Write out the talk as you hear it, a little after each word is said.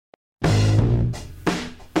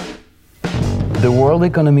The World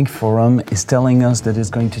Economic Forum is telling us that it's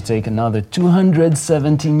going to take another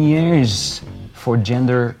 217 years for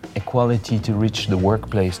gender equality to reach the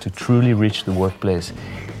workplace, to truly reach the workplace.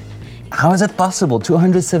 How is it possible?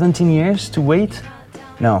 217 years to wait?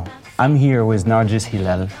 No, I'm here with Nargis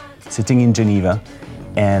Hilal, sitting in Geneva,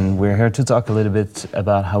 and we're here to talk a little bit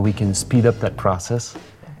about how we can speed up that process.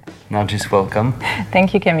 Nargis, welcome.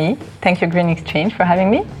 Thank you, Camille. Thank you, Green Exchange, for having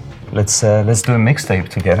me. Let's do a mixtape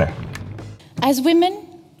together. As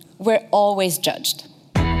women, we're always judged.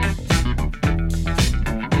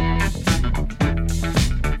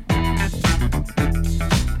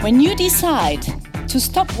 When you decide to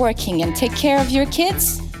stop working and take care of your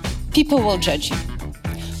kids, people will judge you.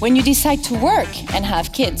 When you decide to work and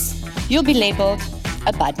have kids, you'll be labeled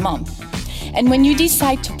a bad mom. And when you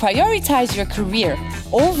decide to prioritize your career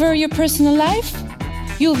over your personal life,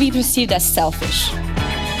 you'll be perceived as selfish.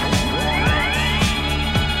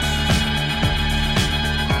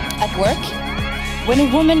 At work, when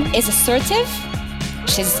a woman is assertive,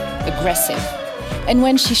 she's aggressive. And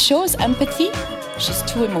when she shows empathy, she's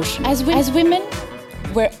too emotional. As women,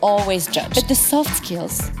 we're always judged. But the soft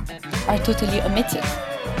skills are totally omitted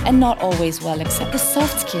and not always well accepted. The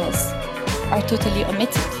soft skills are totally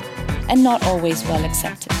omitted and not always well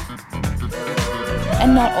accepted.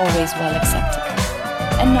 And not always well accepted.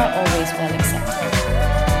 And not always well accepted.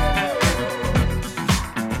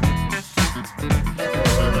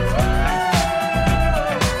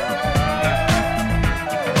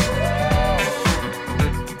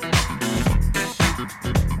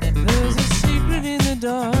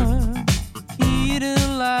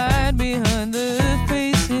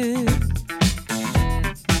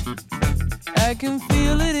 I can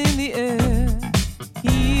feel it in the air,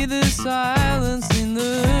 hear the silence in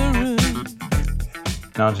the room.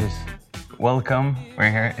 Nargis, welcome. We're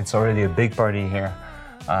here. It's already a big party here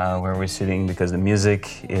where we're sitting because the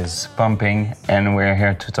music is pumping and we're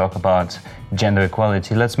here to talk about gender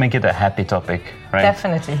equality. Let's make it a happy topic, right?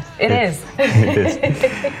 Definitely. It is. It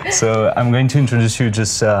is. So I'm going to introduce you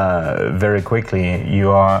just very quickly.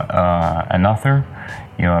 You are an author,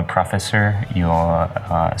 you're a professor, you're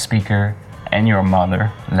a speaker, and your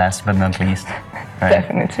mother, last but not least. Right?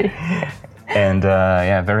 Definitely. And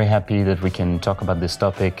yeah, very happy that we can talk about this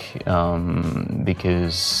topic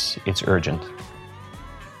because it's urgent.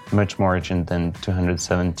 Much more urgent than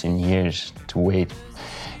 217 years to wait.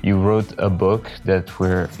 You wrote a book that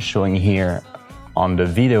we're showing here on the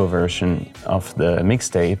video version of the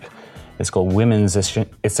mixtape. It's called Women's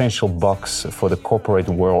Essential Box for the Corporate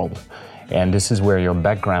World. And this is where your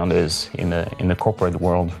background is in the corporate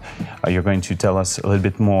world. You're going to tell us a little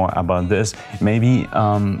bit more about this.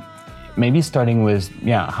 Maybe starting with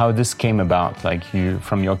how this came about. Like you,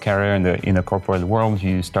 from your career in the corporate world,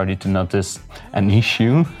 you started to notice an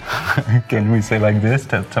issue. Can we say like this?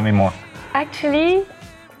 Tell me more. Actually,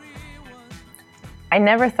 I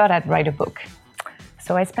never thought I'd write a book.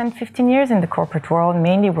 So I spent 15 years in the corporate world,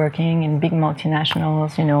 mainly working in big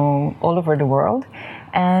multinationals, all over the world.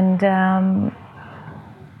 And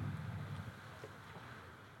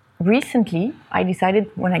recently, I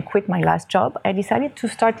decided, when I quit my last job, I decided to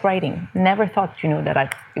start writing. Never thought,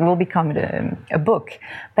 that it will become a book.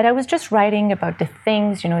 But I was just writing about the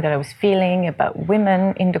things, that I was feeling about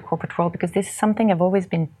women in the corporate world, because this is something I've always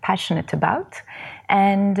been passionate about.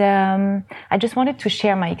 And I just wanted to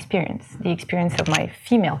share my experience, the experience of my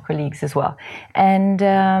female colleagues as well. And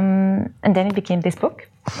then it became this book.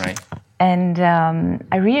 Right. And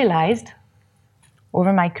I realized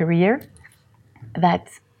over my career that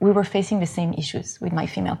we were facing the same issues with my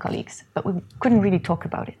female colleagues, but we couldn't really talk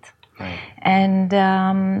about it. Right. And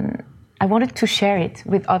I wanted to share it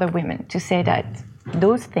with other women, to say that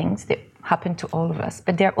those things, they happen to all of us,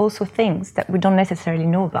 but there are also things that we don't necessarily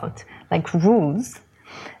know about, like rules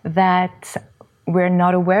that we're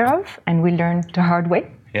not aware of and we learned the hard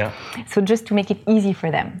way. Yeah. So just to make it easy for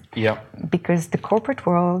them. Yeah. Because the corporate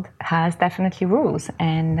world has definitely rules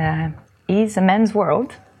and is a man's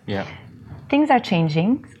world. Yeah. Things are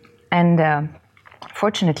changing, and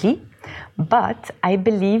fortunately, but I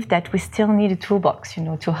believe that we still need a toolbox,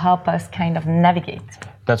 to help us kind of navigate.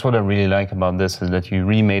 That's what I really like about this, is that you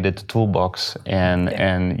remade it a toolbox and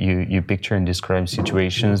you picture and describe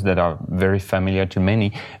situations that are very familiar to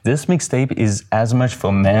many. This mixtape is as much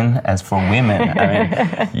for men as for women.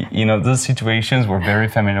 I mean, those situations we're very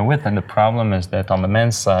familiar with, and the problem is that on the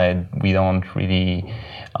men's side, we don't really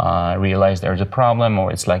realize there's a problem,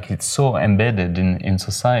 or it's like it's so embedded in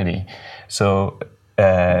society. So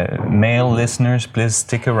male listeners, please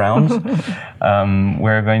stick around.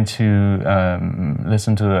 We're going to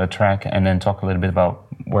listen to a track and then talk a little bit about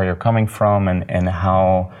where you're coming from and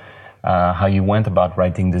how how you went about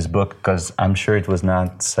writing this book, because I'm sure it was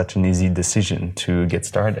not such an easy decision to get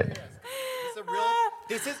started.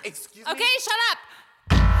 Okay, shut up.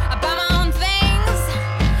 I buy my own things.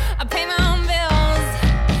 I pay my own bills.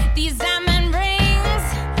 These diamond rings,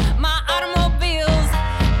 my automobiles,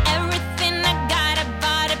 everything I got, I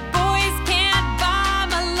bought it. Boys can't buy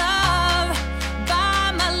my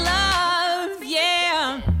love,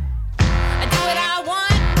 yeah. I do what I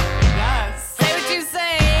want. Yes. Say what you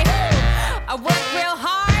say. I work real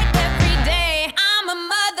hard every day. I'm a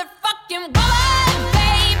motherfucking woman,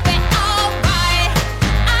 baby. Alright.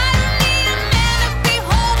 I don't need a man to be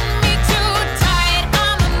holding me too tight.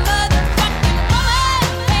 I'm a motherfucking woman,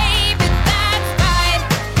 baby. That's right.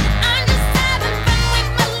 I'm just having fun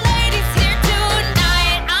with my ladies here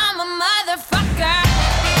tonight. I'm a motherfucker.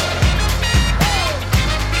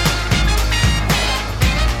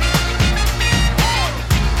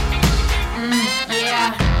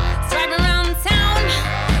 Yeah. Driving around town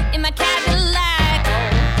in my Cadillac.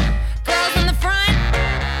 Girls in the front,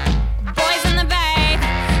 boys in the back.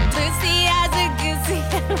 Lucy as a goosey,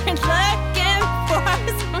 we're looking for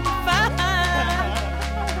some fun.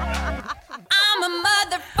 I'm a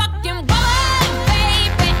motherfucking woman,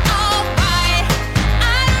 baby. Alright.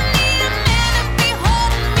 I don't need a man to be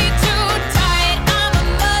holding me too tight. I'm a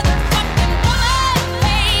motherfucking woman,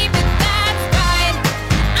 baby. That's right.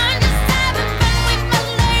 I'm just having fun with my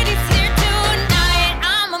ladies here tonight.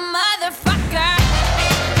 I'm a motherfucker.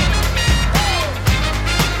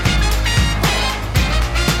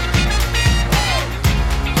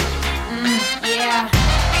 Yeah.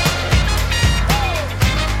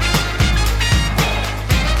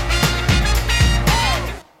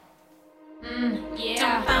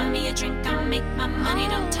 Yeah. Don't buy me a drink, I'll make my money.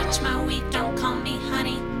 Don't touch my weed, don't call me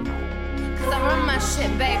honey. Cause I run my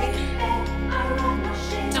shit, baby.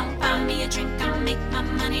 Don't buy me a drink, I'll make my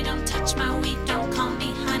money. Don't touch my weed, don't call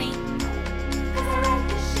me honey.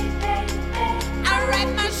 I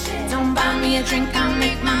write my shit. Don't buy me a drink, I'll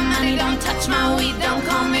make my money. Don't touch my weed, don't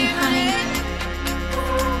call me honey.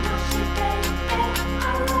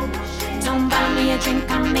 Don't buy me a drink,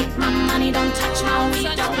 I'll make my money. Don't touch my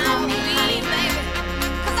weed, don't call me honey, baby.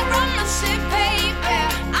 Cause I run my shit, baby.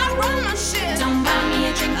 I run my shit. Don't buy me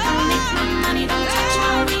a drink, I'll make my money. Don't touch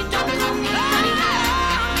my weed, don't call me honey.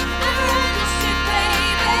 I run the shit,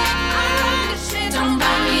 baby. I run the shit. Don't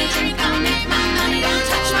buy me a drink, I'll make my money. Don't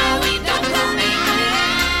touch my weed, don't call me honey.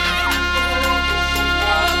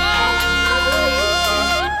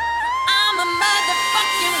 I'm a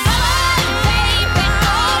motherfucking woman, baby.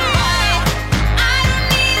 Alright. I don't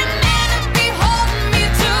need a man to be holding me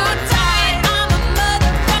too tight. I'm a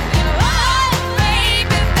motherfucking woman,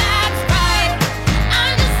 baby. That's right.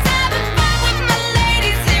 I'm just having fun with my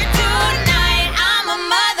ladies here tonight. I'm a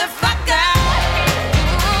motherfucker.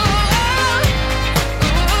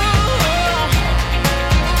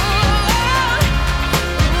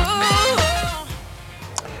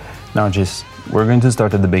 Now, just we're going to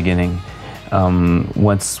start at the beginning.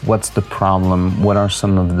 What's the problem? What are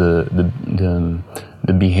some of the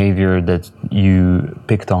behavior that you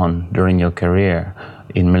picked on during your career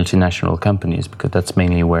in multinational companies? Because that's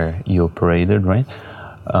mainly where you operated, right?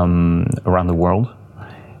 Around the world.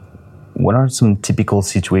 What are some typical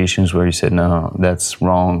situations where you said, no, that's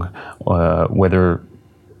wrong? Whether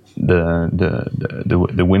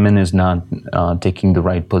the women is not taking the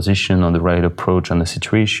right position or the right approach on the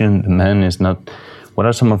situation, the man is not. What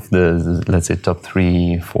are some of the, let's say, top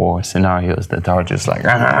 3-4 scenarios that are just like,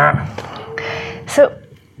 So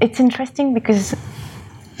it's interesting because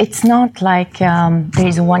it's not like there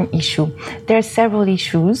is one issue. There are several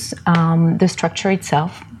issues. The structure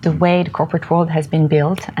itself, the way the corporate world has been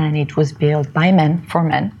built, and it was built by men for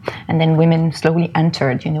men, and then women slowly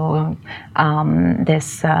entered,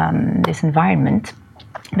 this environment.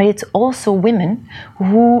 But it's also women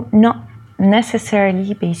who not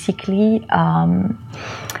necessarily, basically,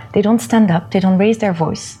 they don't stand up, they don't raise their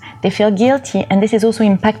voice, they feel guilty, and this is also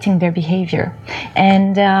impacting their behavior.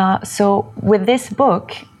 And so with this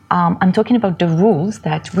book, I'm talking about the rules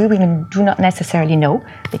that we women do not necessarily know,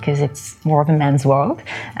 because it's more of a man's world,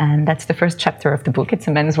 and that's the first chapter of the book, it's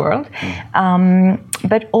a man's world.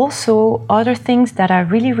 But also other things that are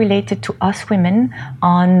really related to us women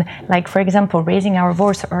on, like, for example, raising our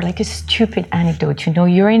voice, or like a stupid anecdote.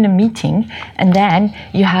 You're in a meeting, and then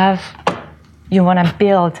you want to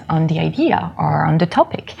build on the idea or on the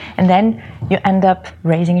topic, and then you end up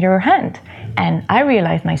raising your hand. And I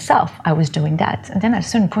realized myself I was doing that. And then at a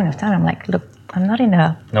certain point of time, I'm like, look, I'm not in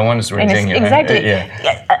a No one is reading you. exactly.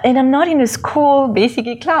 Yeah. And I'm not in a school,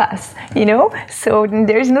 basically class, so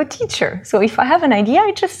there's no teacher. So if I have an idea,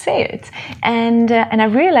 I just say it. And I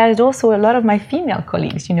realized also a lot of my female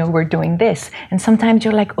colleagues, were doing this. And sometimes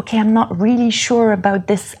you're like, okay, I'm not really sure about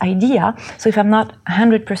this idea. So if I'm not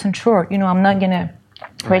 100% sure, I'm not going to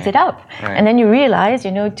raise it up. Right. And then you realize,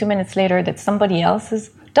 2 minutes later that somebody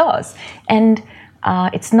else's does. And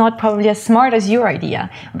it's not probably as smart as your idea,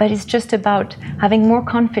 but it's just about having more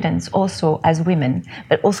confidence also as women,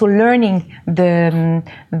 but also learning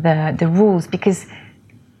the rules, because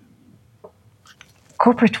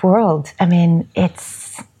corporate world,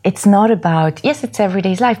 it's not about, yes, it's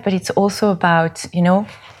everyday life, but it's also about,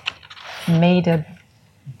 may the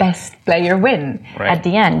best player win at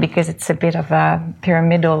the end, because it's a bit of a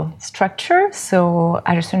pyramidal structure. So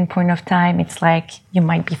at a certain point of time, it's like you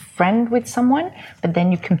might be friend with someone, but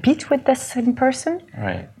then you compete with the same person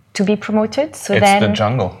to be promoted. So it's then the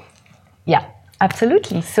jungle. Yeah,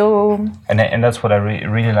 absolutely. So and that's what I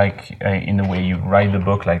really like in the way you write the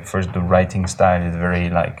book. Like, first, the writing style is very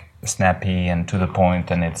like snappy and to the point,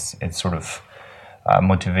 and it's sort of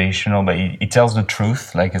motivational, but it tells the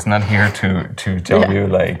truth. Like, it's not here to tell you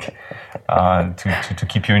like to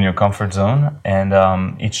keep you in your comfort zone. And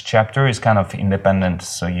each chapter is kind of independent,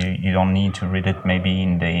 so you don't need to read it maybe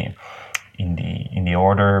in the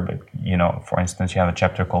order. But for instance, you have a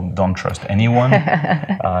chapter called "Don't Trust Anyone."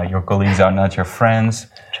 Your colleagues are not your friends.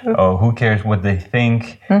 True. Who cares what they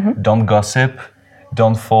think? Don't gossip.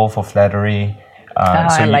 Don't fall for flattery.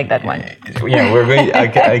 I like that one. Yeah, we're going.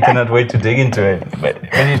 I cannot wait to dig into it. But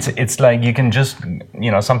it's like you can just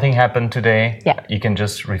something happened today. Yeah. You can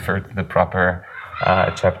just refer to the proper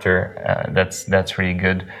chapter. That's really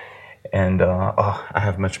good. And I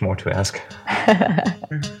have much more to ask.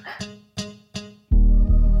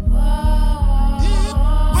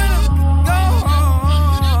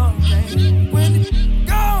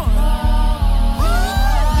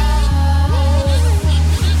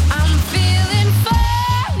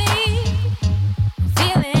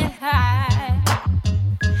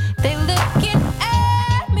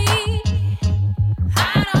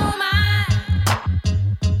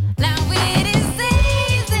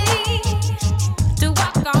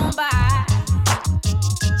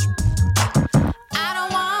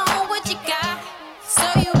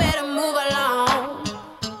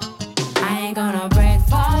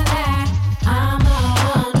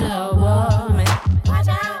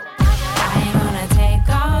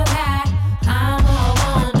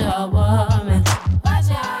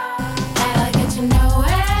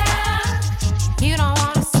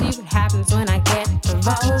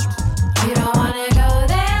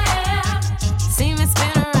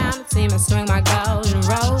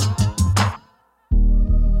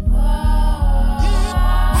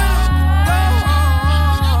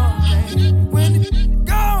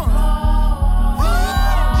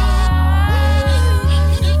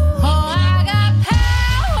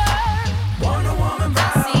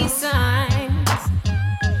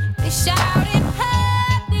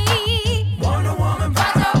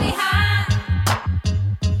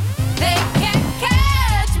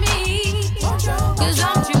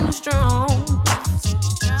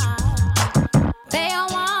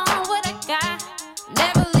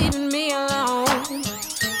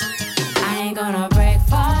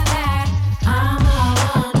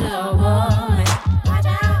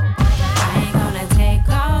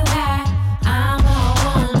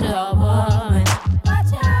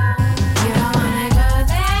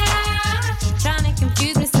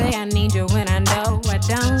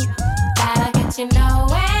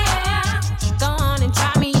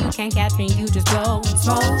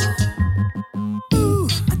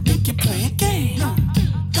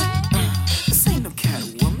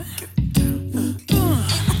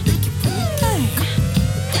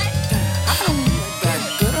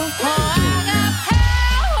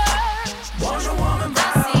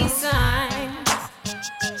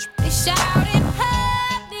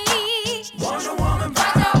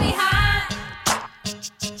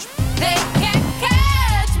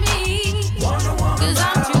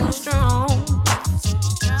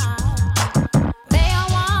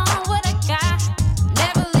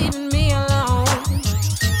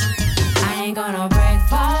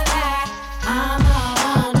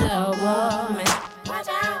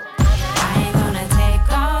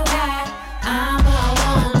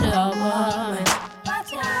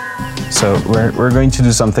 So we're going to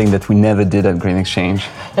do something that we never did at Green Exchange,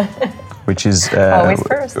 which is always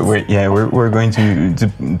first. We're going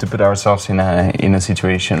to put ourselves in a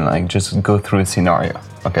situation, like just go through a scenario,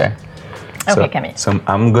 okay? Okay, Camille. So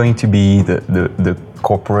I'm going to be the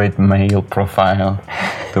corporate male profile,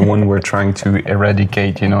 the one we're trying to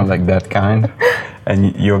eradicate, like that kind.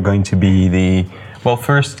 And you're going to be the. Well,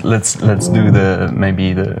 first let's do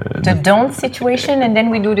the don't situation, and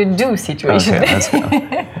then we do the do situation. Okay, let's go.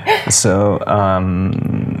 So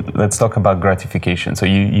let's talk about gratification. So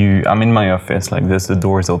I'm in my office like this. The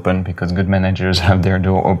door is open because good managers have their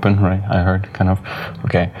door open, right? I heard kind of.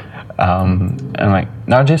 Okay, and like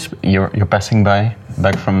Narjis, you're passing by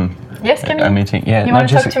back from Camille. a meeting. Yeah, you want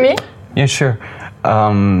to talk to me? Yeah, sure.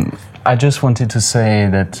 I just wanted to say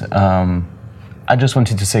that.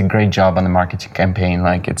 Great job on the marketing campaign.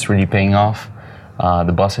 Like, it's really paying off.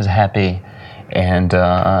 The boss is happy, and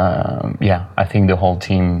I think the whole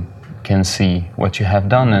team can see what you have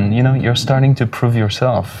done, and you're starting to prove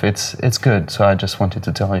yourself. It's good. So I just wanted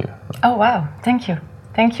to tell you. Oh wow! Thank you.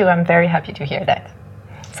 I'm very happy to hear that.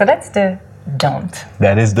 So that's the don't.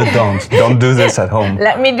 That is the don't. Don't do this at home.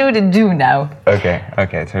 Let me do the do now. Okay.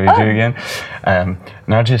 So we do again.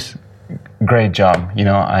 Now, just great job.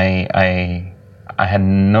 I had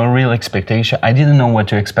no real expectation. I didn't know what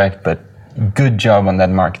to expect, but good job on that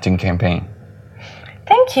marketing campaign.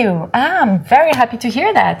 Thank you. I'm very happy to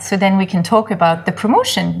hear that. So then we can talk about the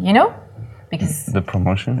promotion, because the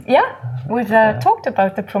promotion. Yeah, we've talked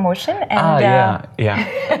about the promotion. And,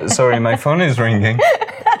 yeah. Sorry, my phone is ringing.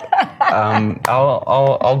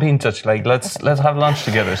 I'll be in touch. Like, let's have lunch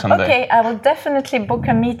together someday. Okay, I will definitely book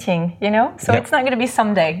a meeting. So It's not going to be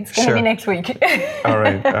someday. It's going to be next week. All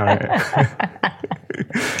right.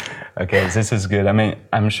 Okay, this is good. I mean,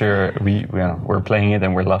 I'm sure we're playing it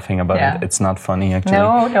and we're laughing about it. It's not funny, actually.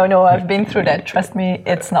 No. I've been through that. Trust me,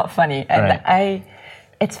 it's not funny. And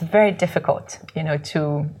it's very difficult,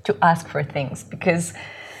 to ask for things, because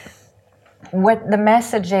what the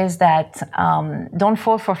message is that don't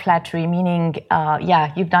fall for flattery, meaning,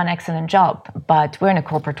 you've done an excellent job, but we're in a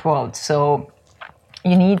corporate world, so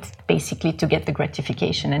you need basically to get the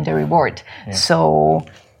gratification and the reward. Yeah. So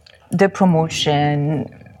the promotion,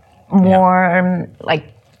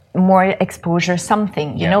 more exposure,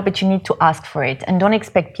 something, you know, but you need to ask for it, and don't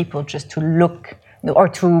expect people just to look or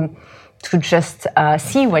to just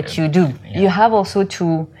see what you do. You have also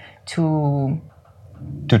to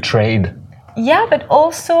trade. Yeah, but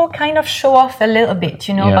also kind of show off a little bit,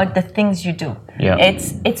 about the things you do. Yeah.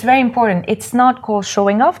 It's very important. It's not called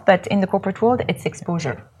showing off, but in the corporate world, it's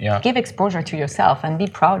exposure. Yeah. Give exposure to yourself and be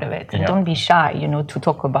proud of it. And don't be shy, to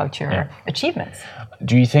talk about your achievements.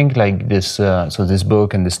 Do you think like this, this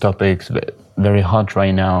book and this topic is very hot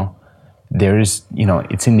right now, there is,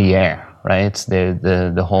 it's in the air, right?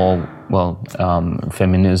 The whole,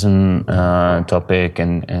 feminism topic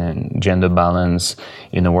and gender balance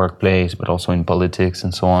in the workplace, but also in politics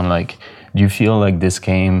and so on. Like, do you feel like this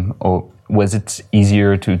came, or was it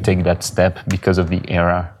easier to take that step because of the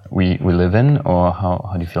era we live in, or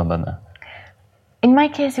how do you feel about that? In my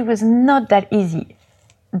case, it was not that easy.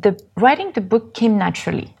 Writing the book came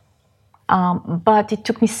naturally, but it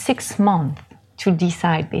took me 6 months to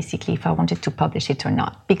decide basically if I wanted to publish it or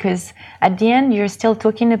not. Because at the end, you're still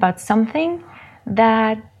talking about something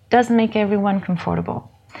that doesn't make everyone comfortable.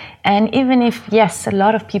 And even if, yes, a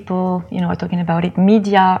lot of people, are talking about it,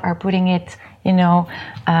 media are putting it, in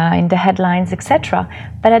the headlines, etc.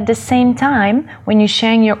 But at the same time, when you're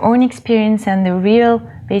sharing your own experience and the real,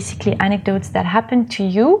 basically, anecdotes that happened to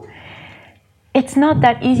you, it's not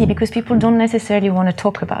that easy because people don't necessarily want to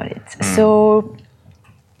talk about it. So,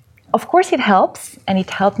 of course, it helps, and it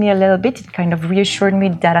helped me a little bit. It kind of reassured me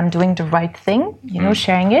that I'm doing the right thing,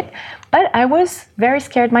 sharing it. But I was very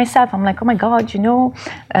scared myself. I'm like, oh my God,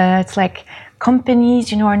 it's like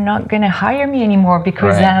companies, are not going to hire me anymore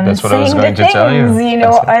because I'm saying the things,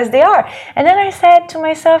 as they are. And then I said to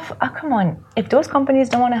myself, oh, come on, if those companies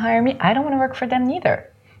don't want to hire me, I don't want to work for them neither.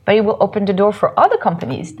 But it will open the door for other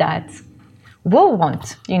companies that will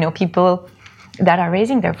want, people that are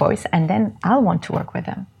raising their voice, and then I'll want to work with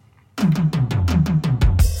them.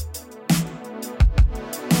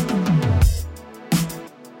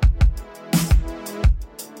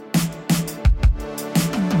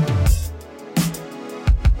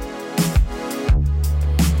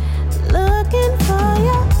 Looking for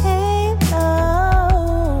your halo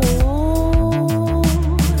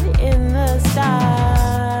in the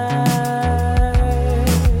stars,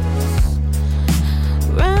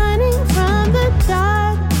 running from the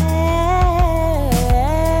darkness.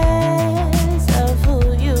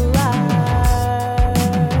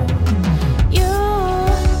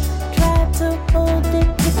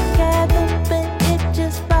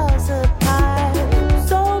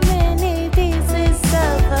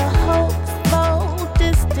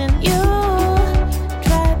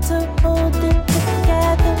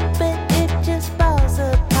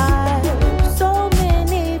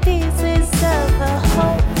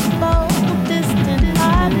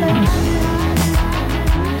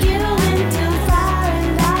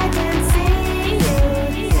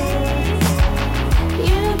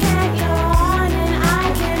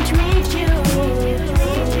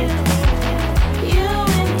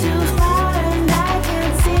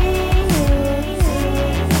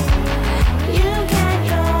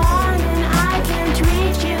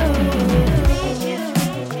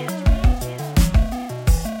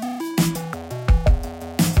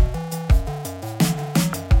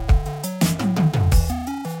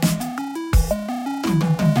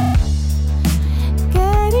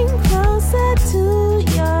 Getting closer to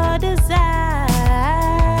your desire.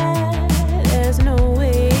 There's no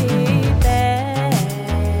way back.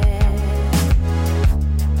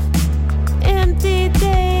 Empty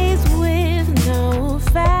days with no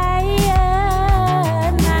fire.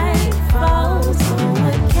 Night falls on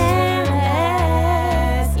the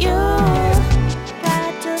canvas. You try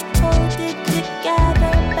to hold it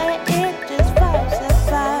together, but it just falls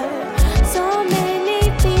apart. So many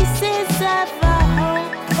pieces of a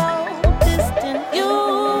hopeful distant you.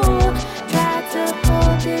 Try to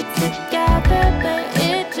hold it together, but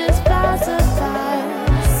it just falls apart.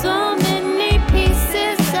 So many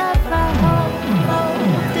pieces of a hopeful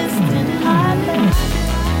distant heart.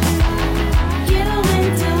 You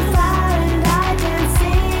went too far and I can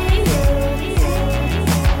see it.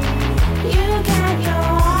 You can't go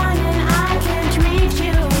on and I can't reach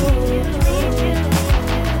you.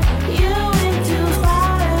 You went too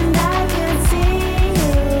far and I can see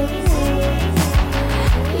it.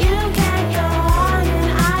 You can't go on and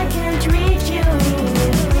I can't reach you.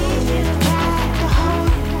 Try to hold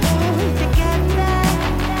it together.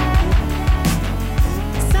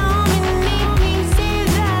 So many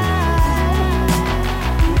pieces of.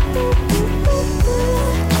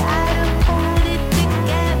 Try to hold it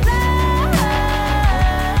together.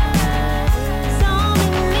 So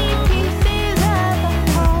many pieces of a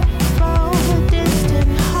hopeful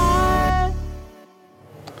distant heart.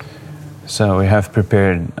 So we have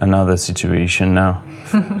prepared another situation now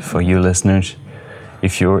for you listeners.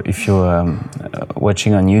 If you're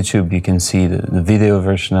watching on YouTube, you can see the video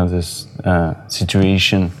version of this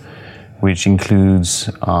situation, which includes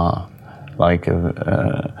like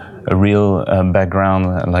a real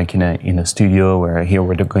background, like in a studio. Where here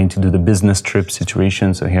we're going to do the business trip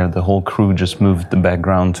situation. So here the whole crew just moved the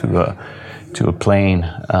background to a plane,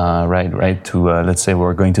 right to let's say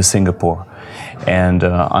we're going to Singapore, and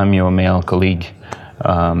I'm your male colleague,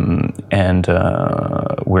 and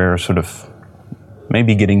we're sort of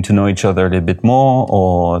maybe getting to know each other a little bit more,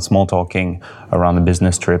 or small talking around the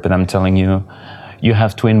business trip. And I'm telling you, you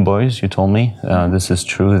have twin boys, you told me. This is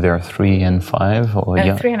true. They're 3 and 5, or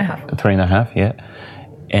 3.5. 3.5, yeah.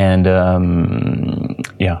 And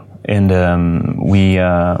we.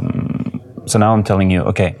 So now I'm telling you,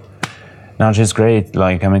 okay. Now it's great.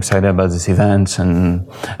 Like, I'm excited about this event, and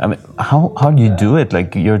I mean, how do you do it?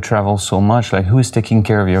 Like, you travel so much. Like, who is taking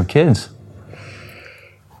care of your kids?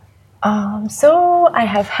 So I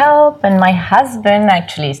have help, and my husband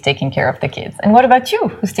actually is taking care of the kids. And what about you?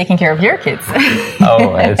 Who's taking care of your kids?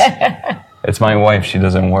 Oh, it's my wife. She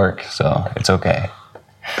doesn't work, so it's okay.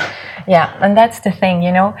 Yeah, and that's the thing,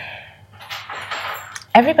 you know.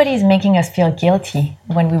 Everybody is making us feel guilty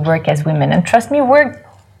when we work as women, and trust me,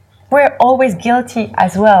 we're always guilty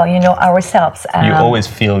as well, you know, ourselves. You always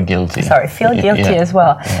feel guilty. Feel guilty as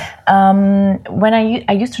well. Yeah. When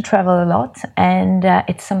I used to travel a lot, and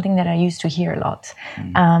it's something that I used to hear a lot.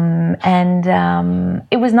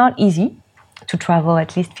 It was not easy to travel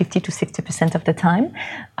at least 50 to 60% of the time,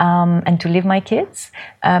 and to leave my kids.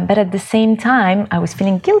 But at the same time, I was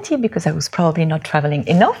feeling guilty because I was probably not traveling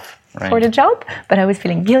enough for the job, but I was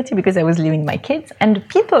feeling guilty because I was leaving my kids, and the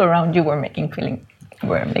people around you were making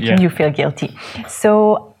you feel guilty.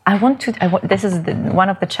 So this is one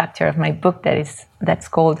of the chapters of my book that's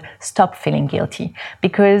called Stop Feeling Guilty,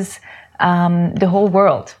 because the whole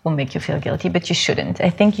world will make you feel guilty, but you shouldn't. I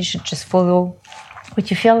think you should just follow what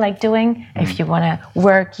you feel like doing. If you want to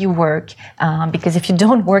work, you work, because if you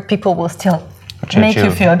don't work, people will still make you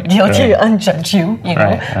feel guilty and judge you, you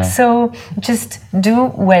know. Right. So just do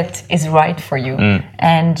what is right for you,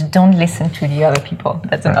 and don't listen to the other people.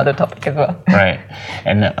 That's another topic as well. Right.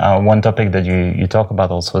 And one topic that you talk about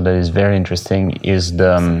also that is very interesting is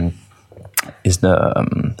the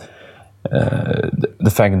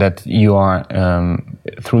fact that you are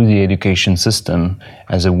through the education system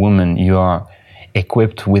as a woman, you are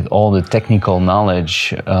equipped with all the technical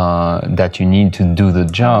knowledge that you need to do the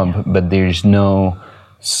job, but there's no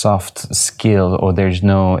soft skill, or there's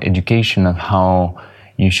no education of how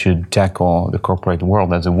you should tackle the corporate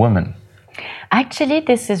world as a woman. Actually,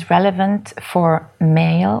 this is relevant for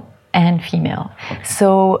male and female.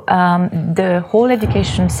 So the whole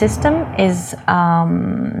education system is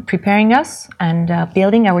preparing us and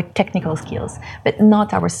building our technical skills, but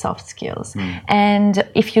not our soft skills. And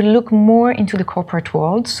if you look more into the corporate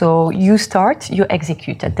world, so you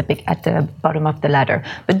execute at the bottom of the ladder.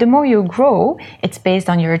 But the more you grow, it's based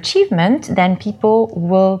on your achievement, then people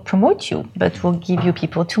will promote you, but will give you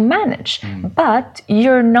people to manage. But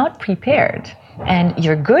you're not prepared, and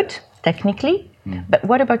you're good technically, But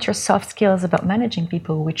what about your soft skills about managing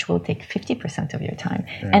people, which will take 50% of your time?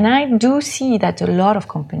 And I do see that a lot of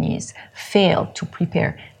companies fail to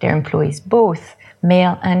prepare their employees, both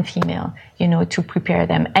male and female, to prepare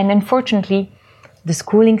them. And unfortunately, the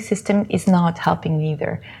schooling system is not helping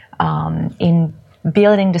either in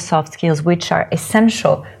building the soft skills, which are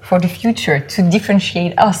essential for the future to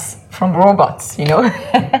differentiate us from robots,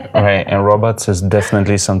 Right, and robots is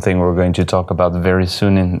definitely something we're going to talk about very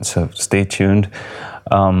soon, so stay tuned.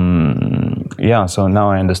 So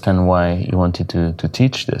now I understand why you wanted to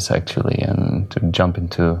teach this, actually, and to jump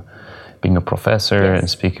into being a professor and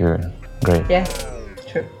speaker. Great. Yes,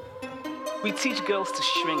 true. We teach girls to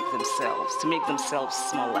shrink themselves, to make themselves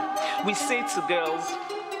smaller. We say to girls,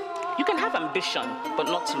 you can have ambition, but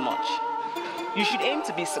not too much. You should aim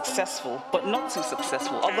to be successful, but not too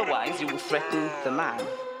successful, otherwise you will threaten the man.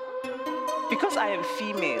 Because I am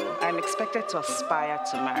female, I'm expected to aspire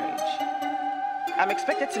to marriage. I'm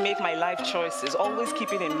expected to make my life choices, always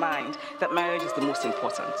keeping in mind that marriage is the most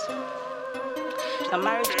important. Now,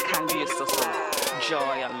 marriage can be a source of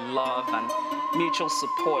joy and love and mutual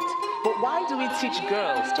support. But why do we teach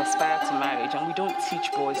girls to aspire to marriage and we don't teach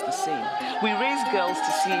boys the same? We raise girls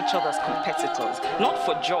to see each other as competitors, not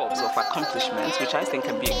for jobs or for accomplishments, which I think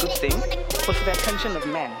can be a good thing, but for the attention of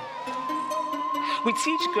men. We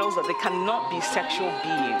teach girls that they cannot be sexual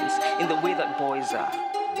beings in the way that boys are.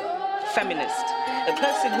 Feminist, a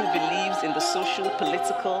person who believes in the social,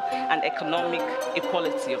 political, and economic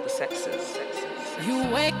equality of the sexes. You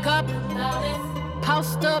wake up,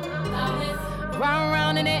 post up,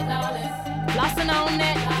 round in it, flossing on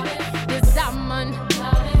it. This diamond,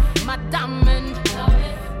 my diamond.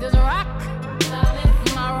 This rock,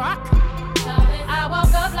 my rock. I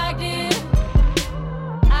woke up like this.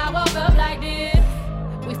 I woke up like this.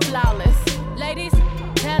 We flawless, ladies.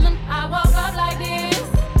 Tell them I woke up like this.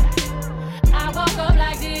 I woke up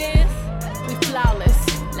like this. We flawless,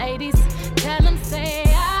 ladies. Tell them say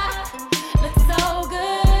I look so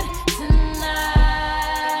good tonight.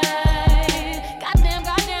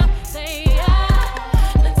 Goddamn, say I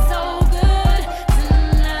look so good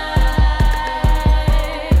tonight.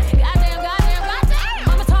 Goddamn.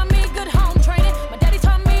 Mama taught me good home training. My daddy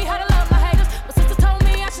taught me how to love my haters. My sister told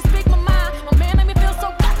me I should speak my mind. My man made me feel so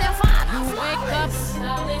goddamn fine. You wake up,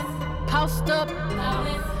 post up,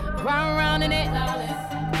 round in it,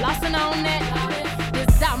 flossing on it.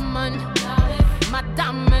 This diamond, my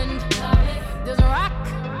diamond. This rock,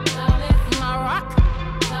 my rock.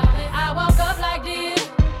 I woke up like this.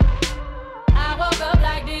 I woke up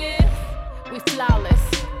like this. We flawless,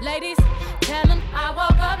 ladies. Tell them I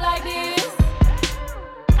woke up like this.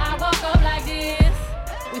 I woke up like this.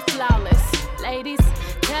 We flawless, ladies.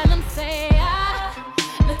 Tell them say I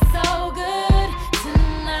look so good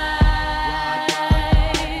tonight.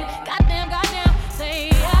 Goddamn, say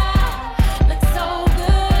I look so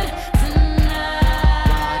good tonight.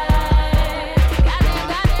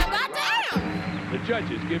 Goddamn. The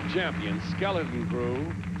judges give champion Skeleton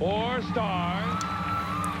Crew 4 stars.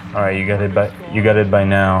 All right, you got it by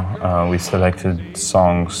now. We selected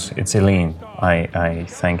songs. It's Eileen. I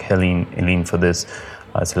thank Eileen for this.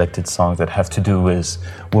 I selected songs that have to do with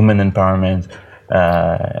women empowerment.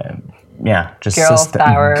 Girls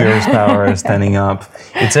power. Girls power, standing up.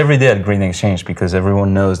 It's every day at Green Exchange because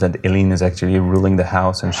everyone knows that Eileen is actually ruling the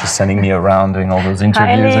house and she's sending me around doing all those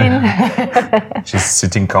interviews. Eileen. She's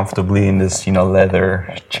sitting comfortably in this,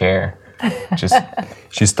 leather chair.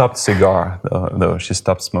 She stopped cigar though. She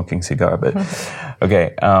stopped smoking cigar. But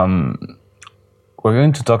okay, we're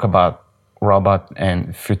going to talk about robot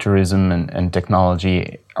and futurism and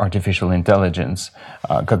technology, artificial intelligence,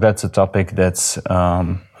 because that's a topic that's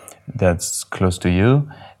close to you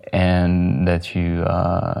and that you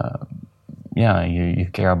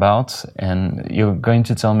care about, and you're going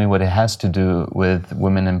to tell me what it has to do with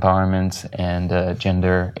women empowerment and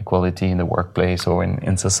gender equality in the workplace or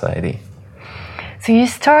in society. So you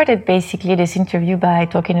started basically this interview by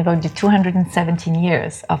talking about the 217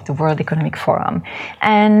 years of the World Economic Forum.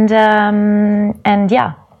 And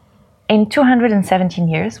in 217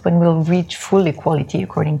 years, when we'll reach full equality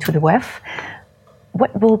according to the WEF,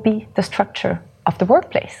 what will be the structure of the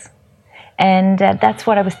workplace? And that's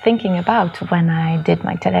what I was thinking about when I did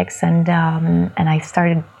my TEDx and I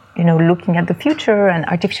started looking at the future and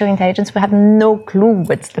artificial intelligence. We have no clue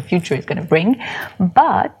what the future is going to bring,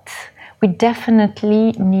 but we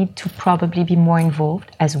definitely need to probably be more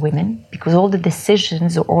involved as women, because all the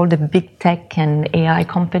decisions, all the big tech and AI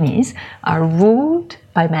companies are ruled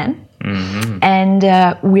by men. Mm-hmm. And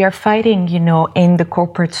we are fighting, in the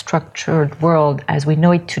corporate structured world as we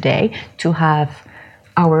know it today, to have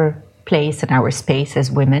our place and our space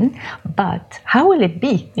as women, but how will it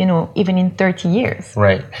be, even in 30 years?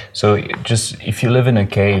 Right. So just if you live in a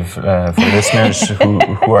cave, for listeners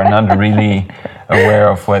who are not really aware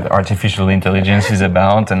of what artificial intelligence is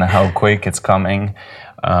about and how quick it's coming,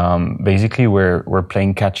 basically we're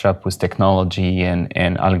playing catch up with technology,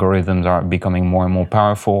 and algorithms are becoming more and more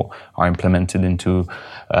powerful, are implemented into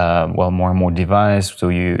more and more devices. So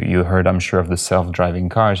you heard, I'm sure, of the self-driving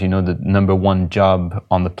cars. The number one job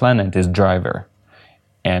on the planet is driver,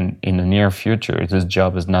 and in the near future this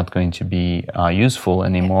job is not going to be useful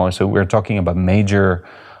anymore. So we're talking about major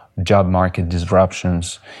job market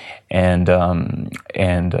disruptions, and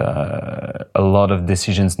a lot of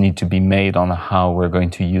decisions need to be made on how we're going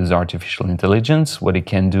to use artificial intelligence, what it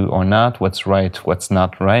can do or not, what's right, what's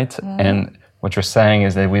not right. And what you're saying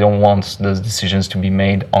is that we don't want those decisions to be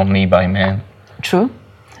made only by men. True.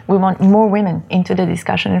 We want more women into the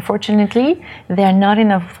discussion. Unfortunately, there are not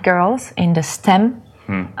enough girls in the STEM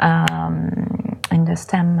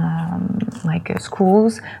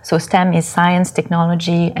schools. So STEM is science,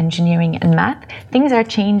 technology, engineering, and math. Things are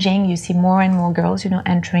changing. You see more and more girls,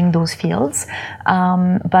 entering those fields.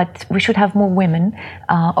 But we should have more women.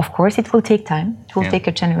 Of course, it will take time. It will take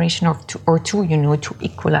a generation or two, to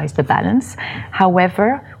equalize the balance.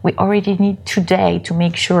 However, we already need today to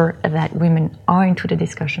make sure that women are into the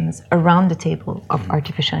discussions around the table of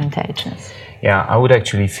artificial intelligence. Yeah, I would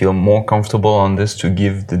actually feel more comfortable on this to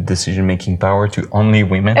give the decision-making power to only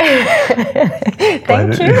women.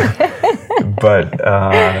 Thank you. But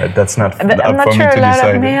that's not I'm up not for sure me to a lot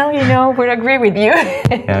decide. of male, would agree with you.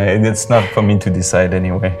 Yeah, it's not for me to decide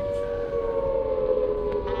anyway.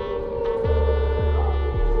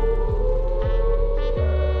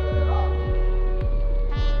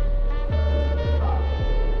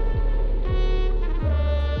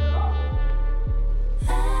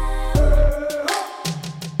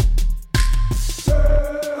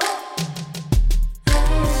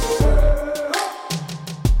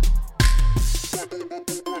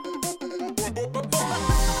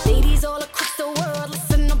 Ladies all across the world,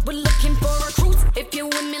 listen up, we're looking for recruits. If you're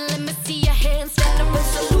women, let me see your hands, stand up and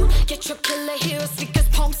salute. Get your killer heels, sneakers,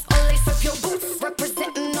 pumps, all lace up your boots.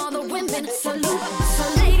 Representing all the women, salute. So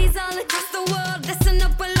ladies all across the world, listen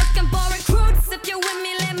up, we're looking for recruits. If you're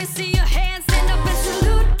women, let me see your hands, stand up and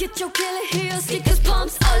salute. Get your killer heels, sneakers,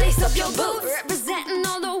 pumps, all lace up your boots. Representing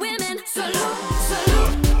all the women, salute,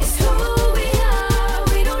 salute. It's who we are,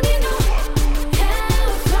 we don't need no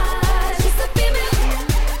camouflage. Just a female.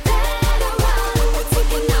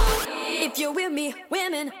 If you're with me,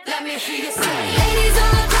 women, let me hear you say. Ladies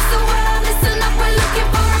all across the world, listen up, we're looking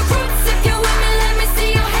for recruits. If you're women, let me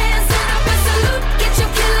see your hands, stand up and salute. Get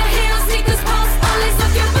your killer heels, sneakers, pumps, all lace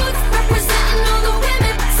up your boots. Representing all the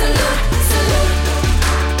women, salute, salute.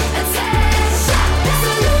 Attention,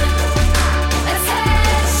 salute.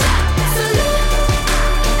 Attention, salute.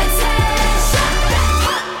 Attention,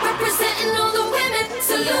 representing all the women,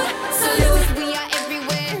 salute, salute. We are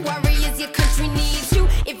everywhere, warriors, your country needs you.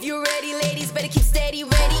 If you're ready, ladies, better keep steady,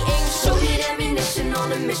 ready, aim, shoot. Hit ammunition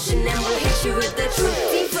on a mission, and we'll hit you with the truth.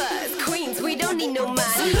 Divas, queens, we don't need no mind.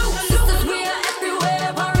 Salute, sisters, we are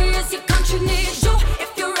everywhere, warriors, your country needs you.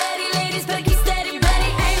 If you're ready, ladies, better keep steady,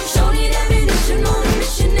 ready, aim, shoot. Hit ammunition on a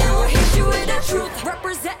mission, and we'll hit you with the truth.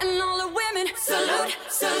 Representing all the women, salute,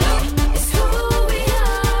 salute. It's who we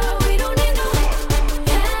are, we don't need no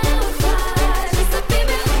camouflage. Just a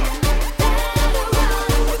female, battle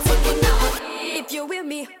round, we're taking off. If you're with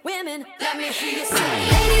me, women, let me hear you say.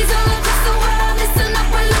 Ladies all across the world, listen up,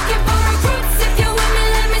 we're looking for recruits. If you're women,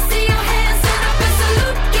 let me see your hands, stand up and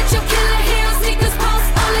salute. Get your killer heels, sneakers, pumps,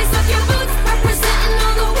 all lace up your boots. Representing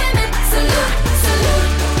all the women, salute, salute.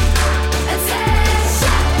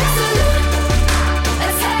 Attention, salute.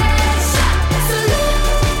 Attention, salute.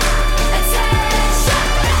 Attention,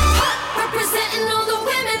 representing all the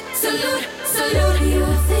women, salute, salute. You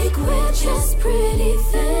think we're just pretty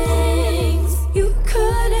things? You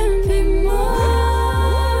couldn't be more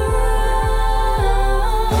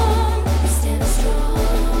wrong. We stand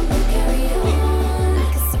strong, we carry on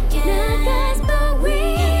like a second guys, but we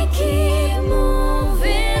keep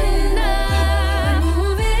moving up,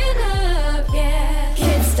 yeah.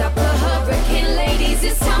 Can't stop a hurricane, ladies,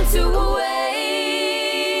 it's time to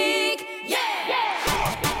awake,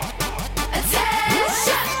 yeah.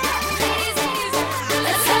 Attention, ladies,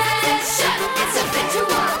 attention, it's a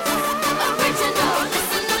victory.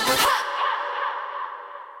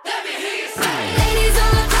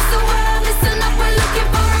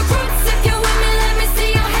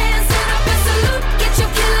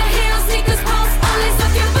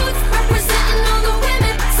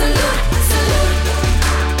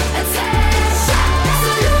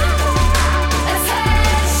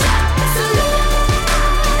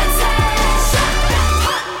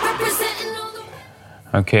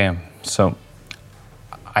 Okay, so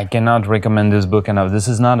I cannot recommend this book enough. This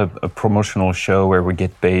is not a promotional show where we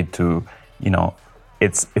get paid to,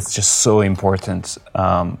 it's just so important.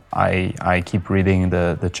 I keep reading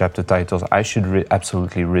the chapter titles. I should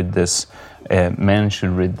absolutely read this. Men should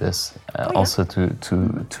read this also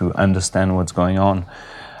to understand what's going on.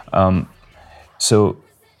 So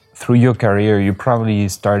through your career, you probably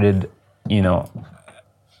started,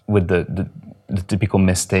 with the typical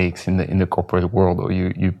mistakes in the corporate world, or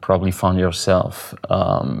you probably found yourself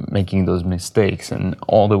making those mistakes, and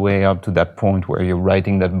all the way up to that point where you're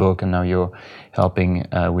writing that book, and now you're helping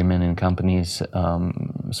women in companies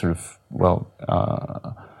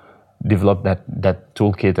develop that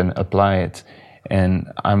toolkit and apply it.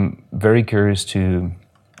 And I'm very curious to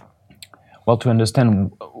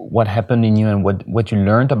understand what happened in you and what you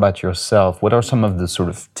learned about yourself. What are some of the sort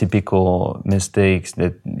of typical mistakes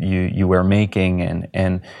that you were making,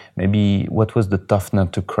 and maybe what was the tough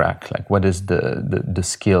nut to crack? Like, what is the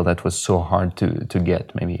skill that was so hard to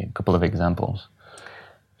get? Maybe a couple of examples.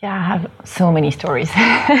 Yeah, I have so many stories.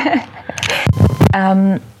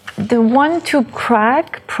 The one to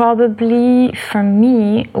crack, probably for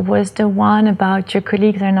me, was the one about your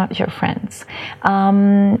colleagues are not your friends.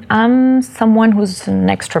 I'm someone who's an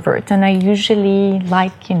extrovert, and I usually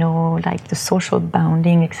like the social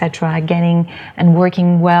bonding, etc., getting and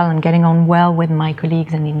working well and getting on well with my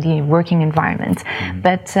colleagues and in the working environment. Mm-hmm.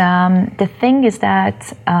 But the thing is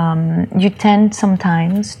that you tend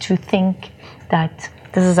sometimes to think that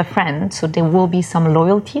this is a friend, so there will be some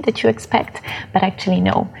loyalty that you expect, but actually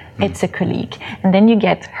no, it's a colleague. And then you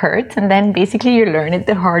get hurt, and then basically you learn it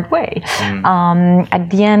the hard way. At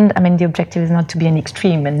the end, the objective is not to be an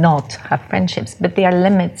extreme and not have friendships, but there are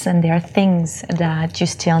limits and there are things that you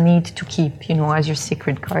still need to keep, as your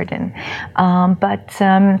secret garden.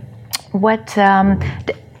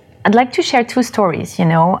 I'd like to share two stories,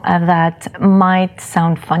 that might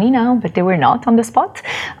sound funny now, but they were not on the spot.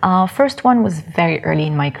 First one was very early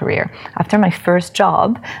in my career. After my first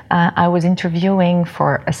job, I was interviewing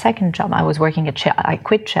for a second job. I was working at Shell. I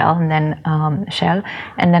quit Shell and then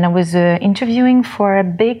I was interviewing for a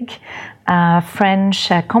big French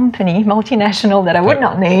company, multinational that I would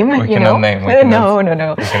not name. No.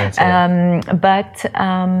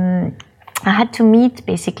 I had to meet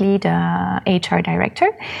basically the HR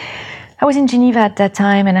director. I was in Geneva at that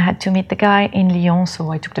time, and I had to meet the guy in Lyon. So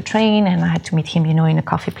I took the train, and I had to meet him, in a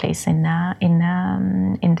coffee place in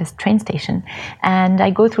this train station. And I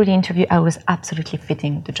go through the interview. I was absolutely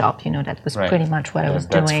fitting the job. That was pretty much what I was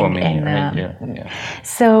doing. For me.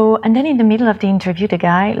 So, and then in the middle of the interview, the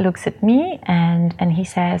guy looks at me and he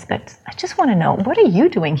says, "But I just want to know, what are you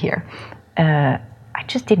doing here?" I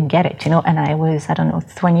just didn't get it, and I was,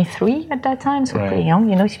 23 at that time, so pretty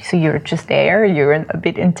young, so you're just there, you're a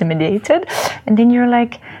bit intimidated, and then you're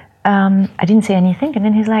like, I didn't say anything, and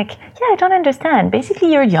then he's like, yeah, I don't understand. Basically,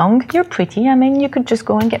 you're young, you're pretty, you could just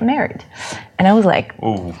go and get married. And I was like,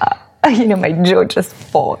 my jaw just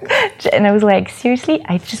fell. And I was like, seriously,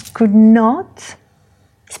 I just could not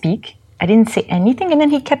speak. I didn't say anything, and then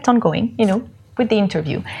he kept on going, with the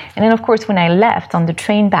interview. And then, of course, when I left on the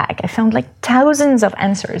train back, I found like thousands of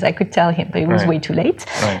answers I could tell him, but it was way too late.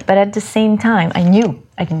 Right. But at the same time, I knew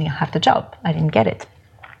I didn't have the job. I didn't get it.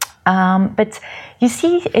 But you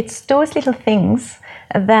see, it's those little things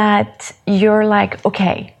that you're like,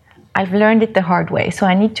 okay, I've learned it the hard way, so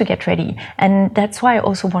I need to get ready. And that's why I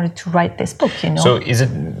also wanted to write this book, So is it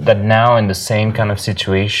that now in the same kind of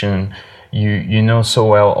situation, you know so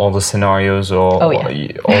well all the scenarios or all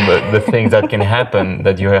the things that can happen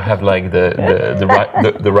that you have like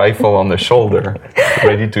the rifle on the shoulder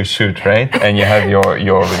ready to shoot, right? And you have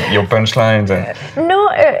your punchlines and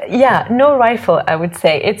no rifle, I would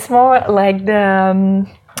say. It's more like the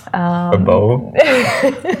a bow?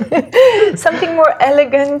 Something more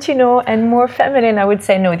elegant, and more feminine. I would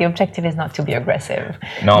say no, the objective is not to be aggressive.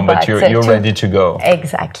 No, but you're ready to go.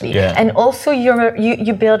 Exactly. Yeah. And also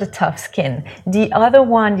you build a tough skin. The other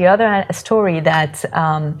story that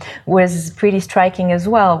was pretty striking as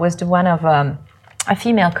well was the one of a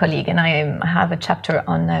female colleague, and I have a chapter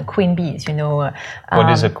on queen bees, What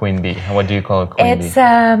is a queen bee? What do you call a queen bee? It's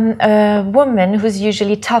a woman who's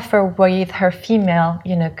usually tougher with her female,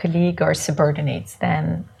 colleague or subordinates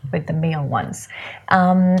than with the male ones.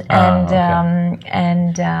 I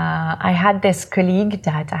had this colleague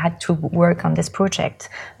that I had to work on this project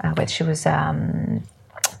with. She was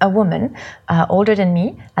a woman older than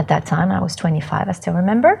me at that time. I was 25, I still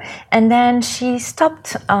remember. And then she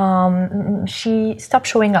stopped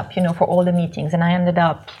showing up, for all the meetings, and I ended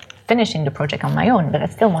up finishing the project on my own, but I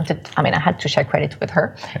still wanted, I mean, I had to share credit with her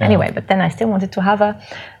anyway, but then I still wanted to have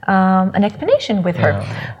an explanation with her.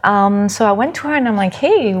 So I went to her and I'm like,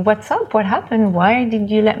 hey, what's up? What happened? Why did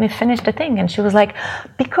you let me finish the thing? And she was like,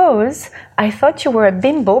 because I thought you were a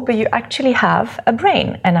bimbo, but you actually have a brain.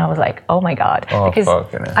 And I was like, oh my God. Because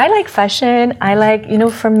I like fashion. I like, you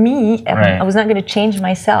know, for me, I was not going to change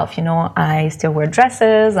myself. You know, I still wear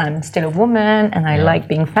dresses. I'm still a woman and I like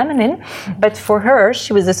being feminine. But for her,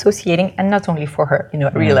 she was associating, and not only for her, you know,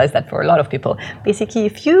 I realized that for a lot of people, basically,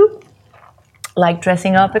 if you like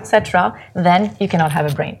dressing up, etc., then you cannot have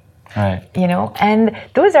a brain. Right. You know, and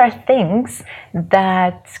those are things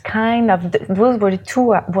that kind of, those were the two,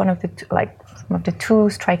 one of the two, like some of the two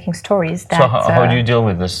striking stories that. So how do you deal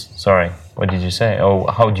with this? Sorry, what did you say? Oh,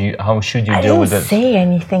 how should you deal with it? I didn't say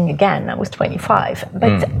anything again. I was 25,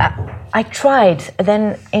 but I tried. Then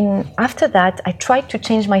after that, I tried to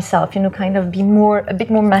change myself. You know, kind of be a bit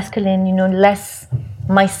more masculine. You know, less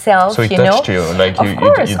myself. So it touched you, like you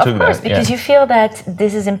took that, because you feel that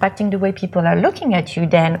this is impacting the way people are looking at you,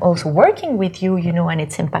 then also working with you, you know, and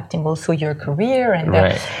it's impacting also your career.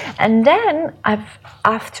 And then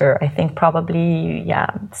after I think probably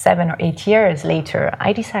 7 or 8 years later,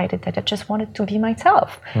 I decided that I just wanted to be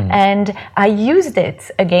myself, and I used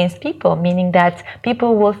it against people, meaning that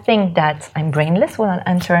people will think that I'm brainless when I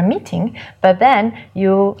enter a meeting, but then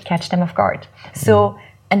you catch them off guard. So.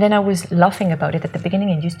 And then I was laughing about it at the beginning.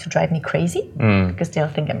 It used to drive me crazy because they'll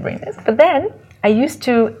think I'm brainless. But then I used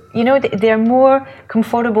to, you know, they're more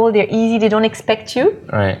comfortable, they're easy, they don't expect you.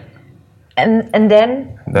 Right. And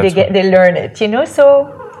then they learn it, you know. So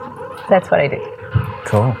that's what I did.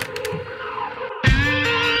 Cool.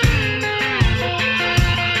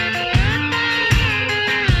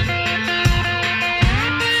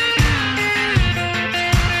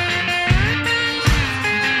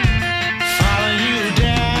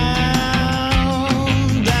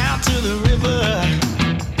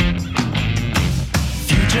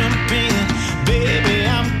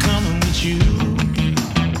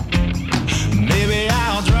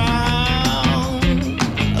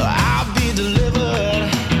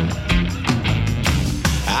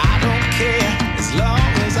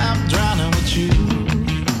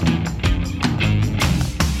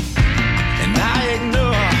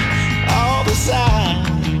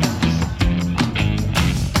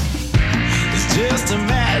 Just a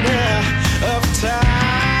matter of time.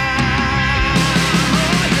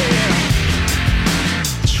 Oh, yeah.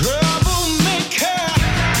 Troublemaker,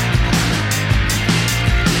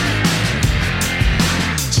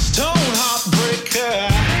 stone heartbreaker.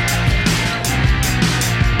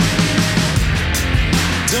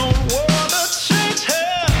 Don't wanna change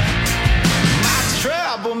her, my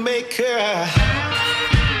troublemaker.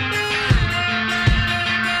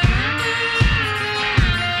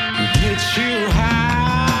 Get you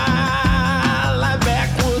high like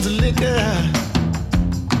backwoods liquor.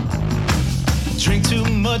 Drink too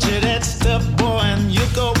much of that stuff, boy, and you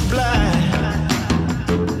go blind.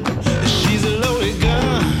 She's a loaded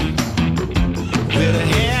gun with a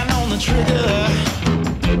hand on the trigger.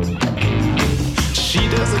 She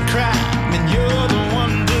does a crime and you're the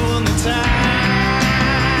one doing the time.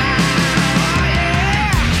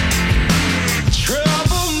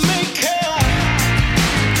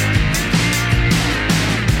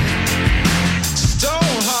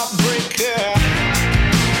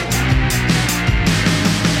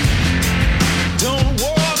 Don't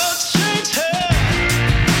wanna change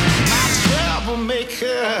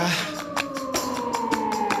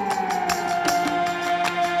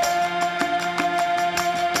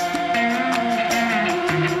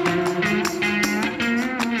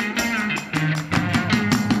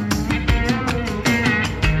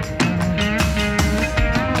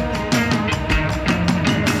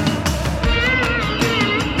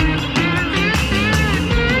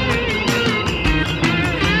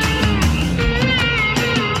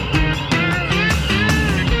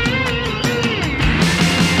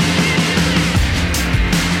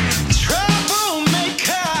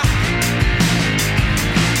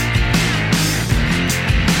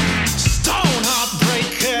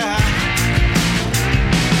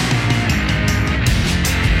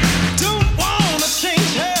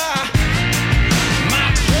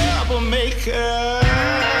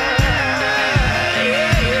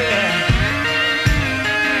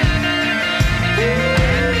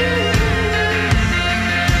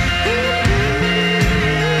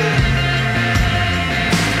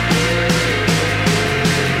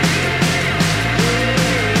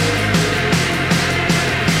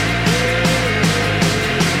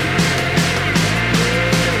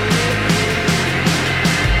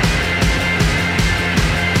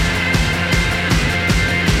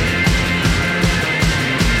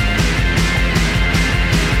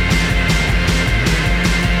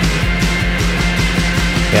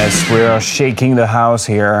Yes, we are shaking the house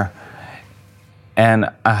here. And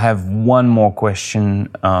I have one more question.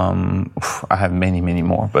 I have many, many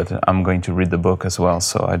more, but I'm going to read the book as well,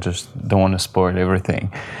 so I just don't want to spoil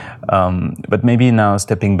everything. But maybe now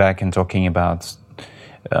stepping back and talking about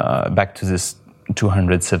back to this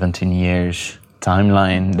 217 years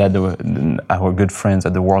timeline that our good friends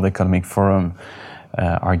at the World Economic Forum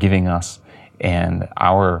are giving us, and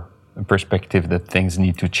our perspective that things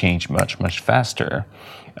need to change much, much faster.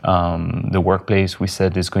 The workplace, we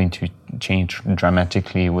said, is going to change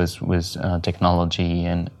dramatically with technology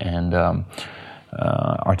and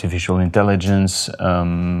artificial intelligence.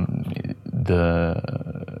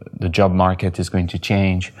 The job market is going to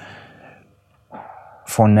change.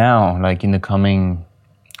 For now, like in the coming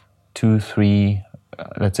 2, 3,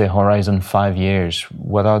 let's say horizon 5 years,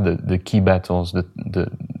 what are the key battles, the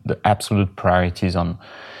absolute priorities on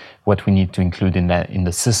what we need to include in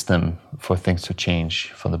the system for things to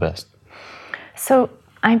change for the best? So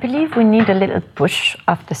I believe we need a little push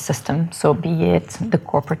of the system. So be it the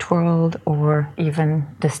corporate world or even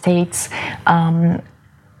the states.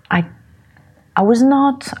 I was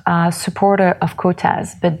not a supporter of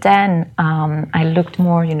quotas, but then I looked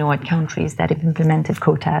more, at countries that have implemented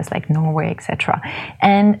quotas like Norway, etc.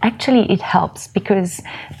 And actually it helps because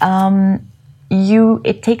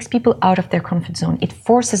it takes people out of their comfort zone. It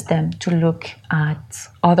forces them to look at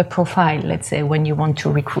other profile, let's say, when you want to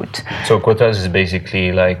recruit. So quotas is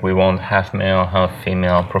basically like we want half male, half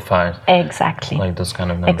female profiles. Exactly. Like those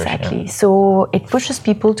kind of numbers. Exactly. Yeah. So it pushes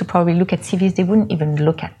people to probably look at CVs they wouldn't even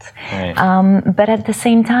look at. Right. But at the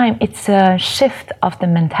same time, it's a shift of the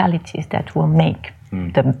mentalities that will make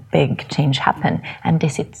the big change happen. And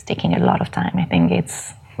this is taking a lot of time. I think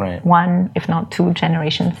it's one, if not 2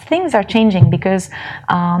 generations. Things are changing because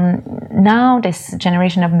now this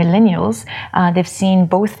generation of millennials, they've seen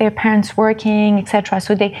both their parents working, etc.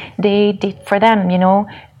 So they for them,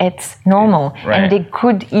 it's normal. Right. And they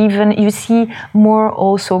could even, you see more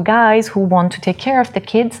also guys who want to take care of the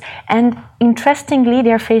kids. And interestingly,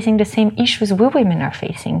 they're facing the same issues we women are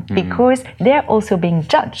facing because they're also being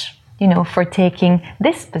judged, for taking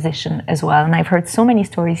this position as well. And I've heard so many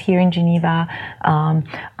stories here in Geneva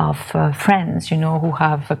of friends, who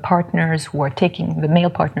have partners who are the male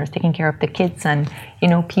partners taking care of the kids and,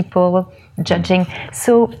 people judging.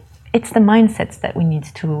 So it's the mindsets that we need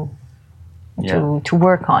to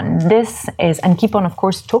work on. This is, and keep on, of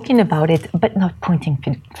course, talking about it, but not pointing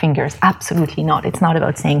fingers. Absolutely not. It's not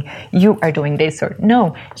about saying you are doing this or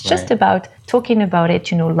no. It's just about talking about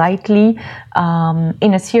it, lightly,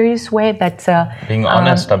 in a serious way, but being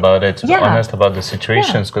honest about it, honest about the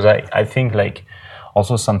situations. Because I think like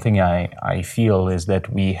also something I feel is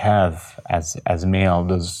that we have as male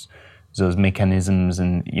those mechanisms,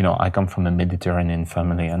 and I come from a Mediterranean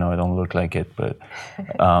family. I know I don't look like it, but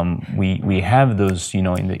we have those,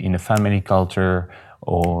 in the family culture,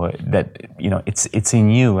 or that it's in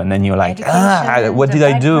you, and then you're like, what did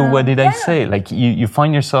I do? What did I say? Like you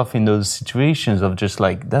find yourself in those situations of just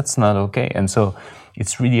like that's not okay, and so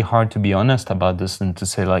it's really hard to be honest about this and to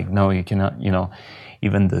say like no, you cannot,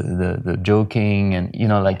 even the joking and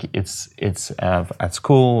like it's at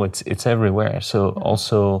school, it's everywhere. So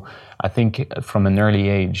also I think from an early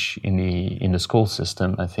age in the school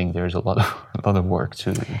system, I think there's a lot of work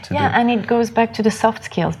to do. Yeah, and it goes back to the soft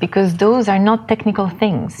skills because those are not technical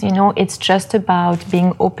things. It's just about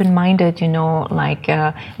being open-minded, and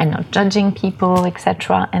not judging people,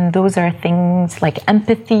 etc. And those are things like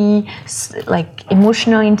empathy, like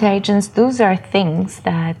emotional intelligence. Those are things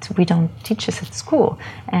that we don't teach us at school.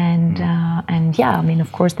 And yeah, I mean,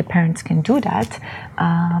 of course, the parents can do that,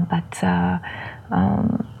 but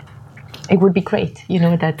it would be great,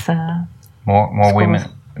 that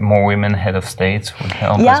more women head of states would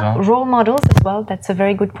help as well. Yeah, role models as well. That's a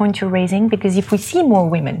very good point you're raising, because if we see more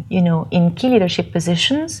women, in key leadership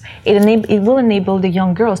positions, it will enable the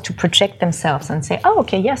young girls to project themselves and say, oh,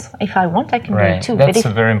 okay, yes, if I want, I can do it too. That's a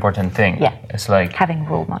very important thing. Yeah, it's like having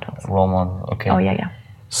role models. Role model, okay. Oh, yeah.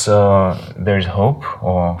 So there's hope,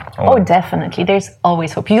 or? Oh, definitely. There's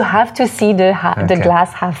always hope. You have to see the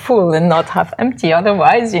glass half full and not half empty.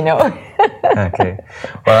 Otherwise, Okay.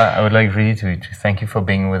 Well, I would like really to thank you for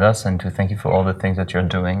being with us and to thank you for all the things that you're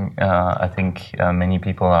doing. I think many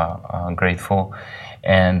people are grateful.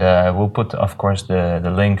 And we'll put, of course,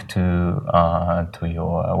 the link to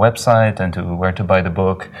your website and to where to buy the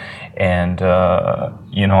book. And,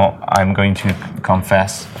 I'm going to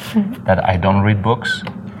confess that I don't read books,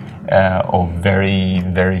 or very,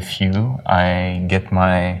 very few. I get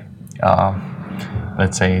my,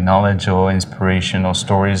 let's say, knowledge or inspiration or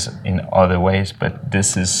stories in other ways. But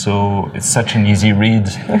this is it's such an easy read.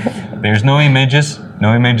 There's no images.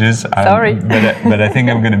 No images. Sorry. But I think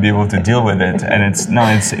I'm going to be able to deal with it. And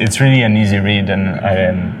it's really an easy read. And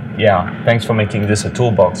thanks for making this a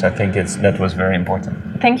toolbox. I think that was very important.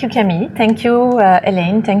 Thank you, Camille. Thank you,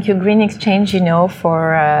 Elaine. Thank you, Green Exchange,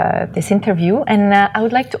 for this interview. And I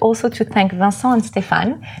would like to also thank Vincent and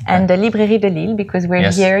Stéphane and the Librairie de Lille, because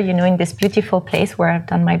we're here, in this beautiful place where I've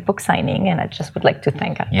done my book signing, and I just would like to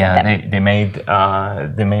thank them.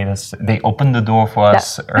 They opened the door for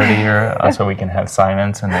us earlier so we can have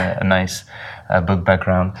silence and a nice book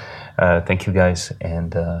background. Thank you guys.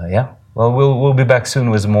 And well, we'll be back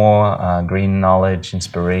soon with more green knowledge,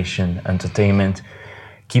 inspiration, entertainment.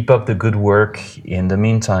 Keep up the good work in the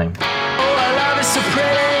meantime. Oh, our love is so pretty,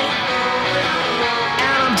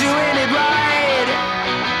 and I'm doing it right.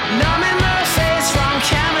 Numbing my face from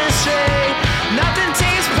chemistry. Nothing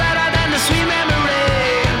tastes better than the sweet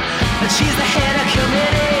memory. And she's the head of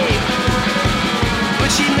committee, but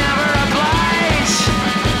she never